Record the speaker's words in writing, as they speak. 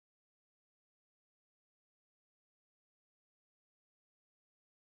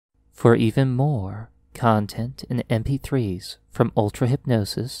For even more content and MP3s from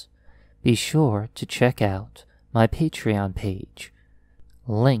UltraHypnosis, be sure to check out my Patreon page,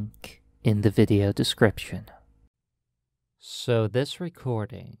 link in the video description. So this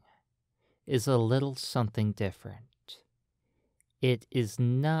recording is a little something different. It is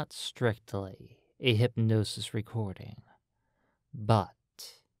not strictly a hypnosis recording, but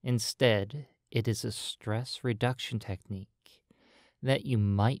instead it is a stress reduction technique that you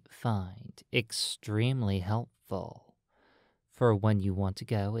might find extremely helpful for when you want to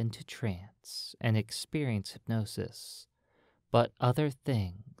go into trance and experience hypnosis, but other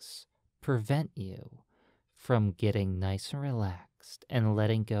things prevent you from getting nice and relaxed and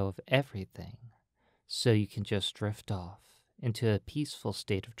letting go of everything so you can just drift off into a peaceful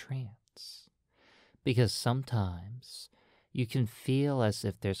state of trance. Because sometimes you can feel as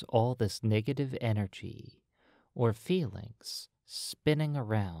if there's all this negative energy or feelings spinning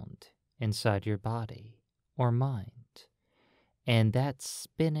around inside your body or mind. And that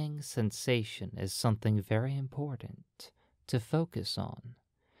spinning sensation is something very important to focus on,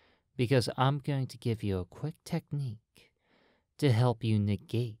 because I'm going to give you a quick technique to help you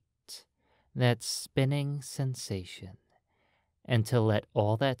negate that spinning sensation and to let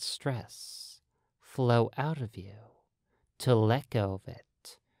all that stress flow out of you, to let go of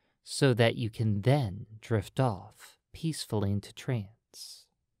it, so that you can then drift off peacefully into trance.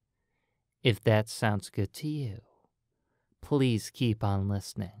 If that sounds good to you, please keep on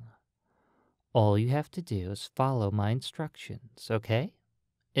listening. All you have to do is follow my instructions, okay?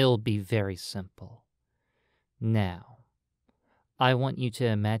 It'll be very simple. Now, I want you to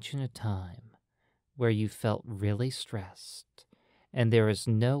imagine a time where you felt really stressed, and there is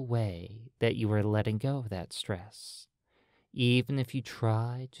no way that you were letting go of that stress. Even if you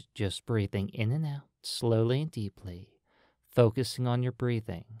tried just breathing in and out slowly and deeply, focusing on your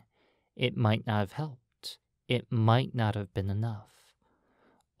breathing, it might not have helped. It might not have been enough.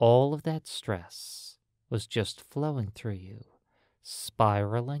 All of that stress was just flowing through you,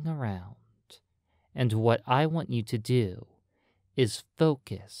 spiraling around. And what I want you to do is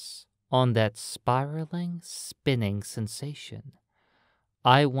focus on that spiraling, spinning sensation.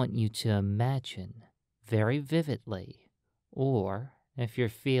 I want you to imagine very vividly, or if you're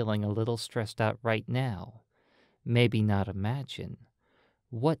feeling a little stressed out right now, maybe not imagine,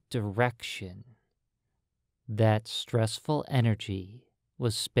 what direction that stressful energy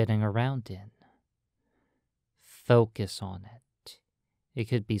was spinning around in. Focus on it. It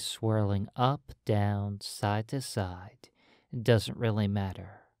could be swirling up, down, side to side. It doesn't really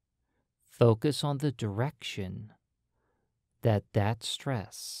matter. Focus on the direction that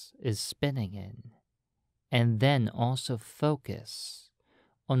stress is spinning in. And then also focus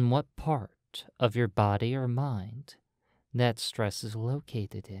on what part of your body or mind that stress is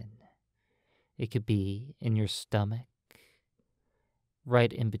located in. It could be in your stomach,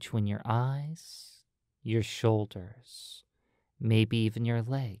 right in between your eyes, your shoulders, maybe even your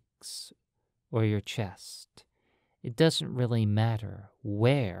legs or your chest. It doesn't really matter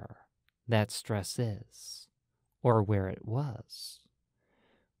where that stress is or where it was.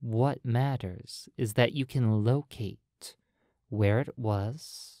 What matters is that you can locate where it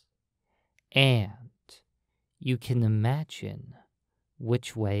was, and you can imagine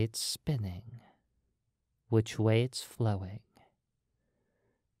which way it's spinning, which way it's flowing.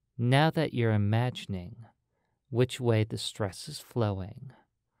 Now that you're imagining which way the stress is flowing,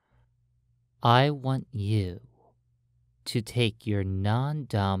 I want you to take your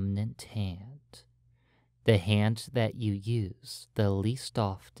non-dominant hand, the hand that you use the least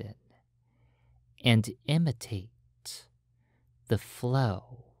often, and imitate the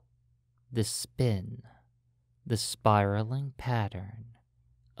flow, the spin, the spiraling pattern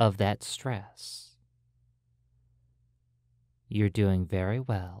of that stress. You're doing very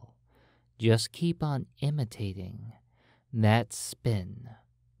well. Just keep on imitating that spin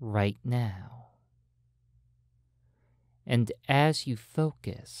right now. And as you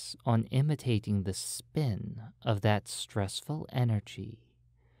focus on imitating the spin of that stressful energy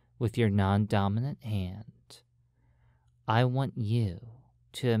with your non-dominant hand, I want you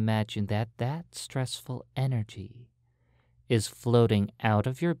to imagine that stressful energy is floating out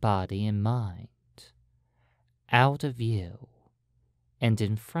of your body and mind, out of you and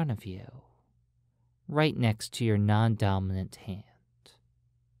in front of you, right next to your non-dominant hand.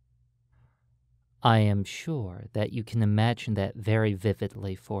 I am sure that you can imagine that very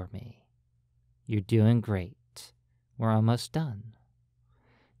vividly for me. You're doing great. We're almost done.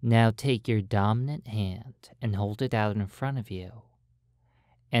 Now take your dominant hand and hold it out in front of you.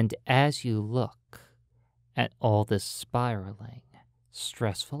 And as you look at all this spiraling,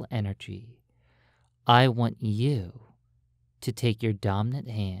 stressful energy, I want you to take your dominant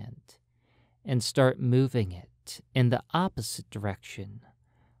hand and start moving it in the opposite direction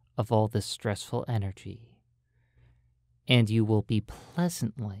of all this stressful energy. And you will be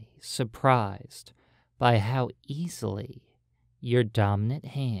pleasantly surprised by how easily your dominant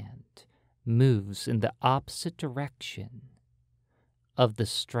hand moves in the opposite direction of the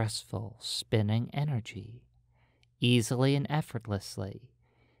stressful spinning energy, easily and effortlessly.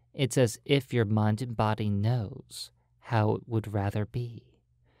 It's as if your mind and body knows how it would rather be.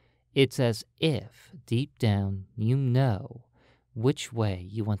 It's as if, deep down, you know which way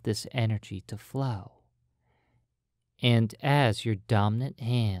you want this energy to flow. And as your dominant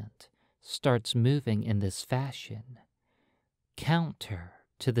hand starts moving in this fashion, counter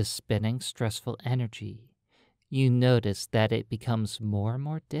to the spinning stressful energy, you notice that it becomes more and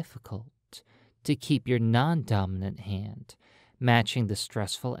more difficult to keep your non-dominant hand matching the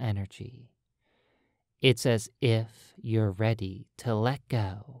stressful energy. It's as if you're ready to let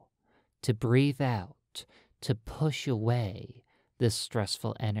go, to breathe out, to push away this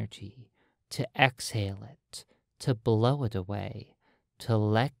stressful energy, to exhale it, to blow it away, to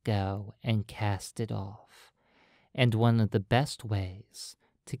let go and cast it off. And one of the best ways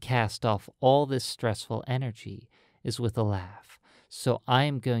to cast off all this stressful energy is with a laugh. So I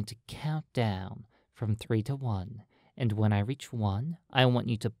am going to count down from 3 to 1. And when I reach 1, I want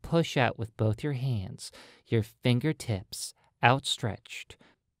you to push out with both your hands, your fingertips outstretched,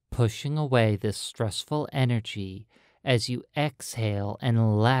 pushing away this stressful energy as you exhale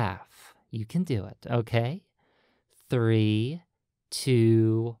and laugh. You can do it, okay? 3,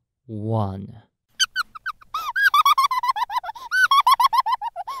 2, 1.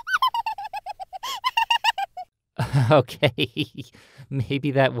 Okay,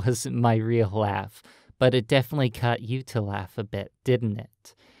 maybe that wasn't my real laugh, but it definitely got you to laugh a bit, didn't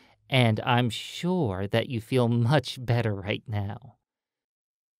it? And I'm sure that you feel much better right now.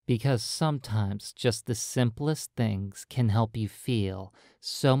 Because sometimes just the simplest things can help you feel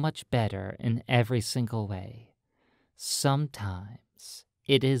so much better in every single way. Sometimes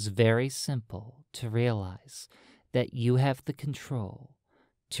it is very simple to realize that you have the control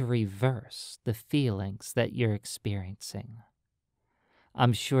to reverse the feelings that you're experiencing.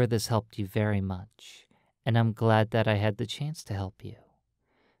 I'm sure this helped you very much, and I'm glad that I had the chance to help you.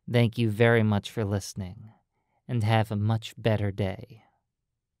 Thank you very much for listening, and have a much better day.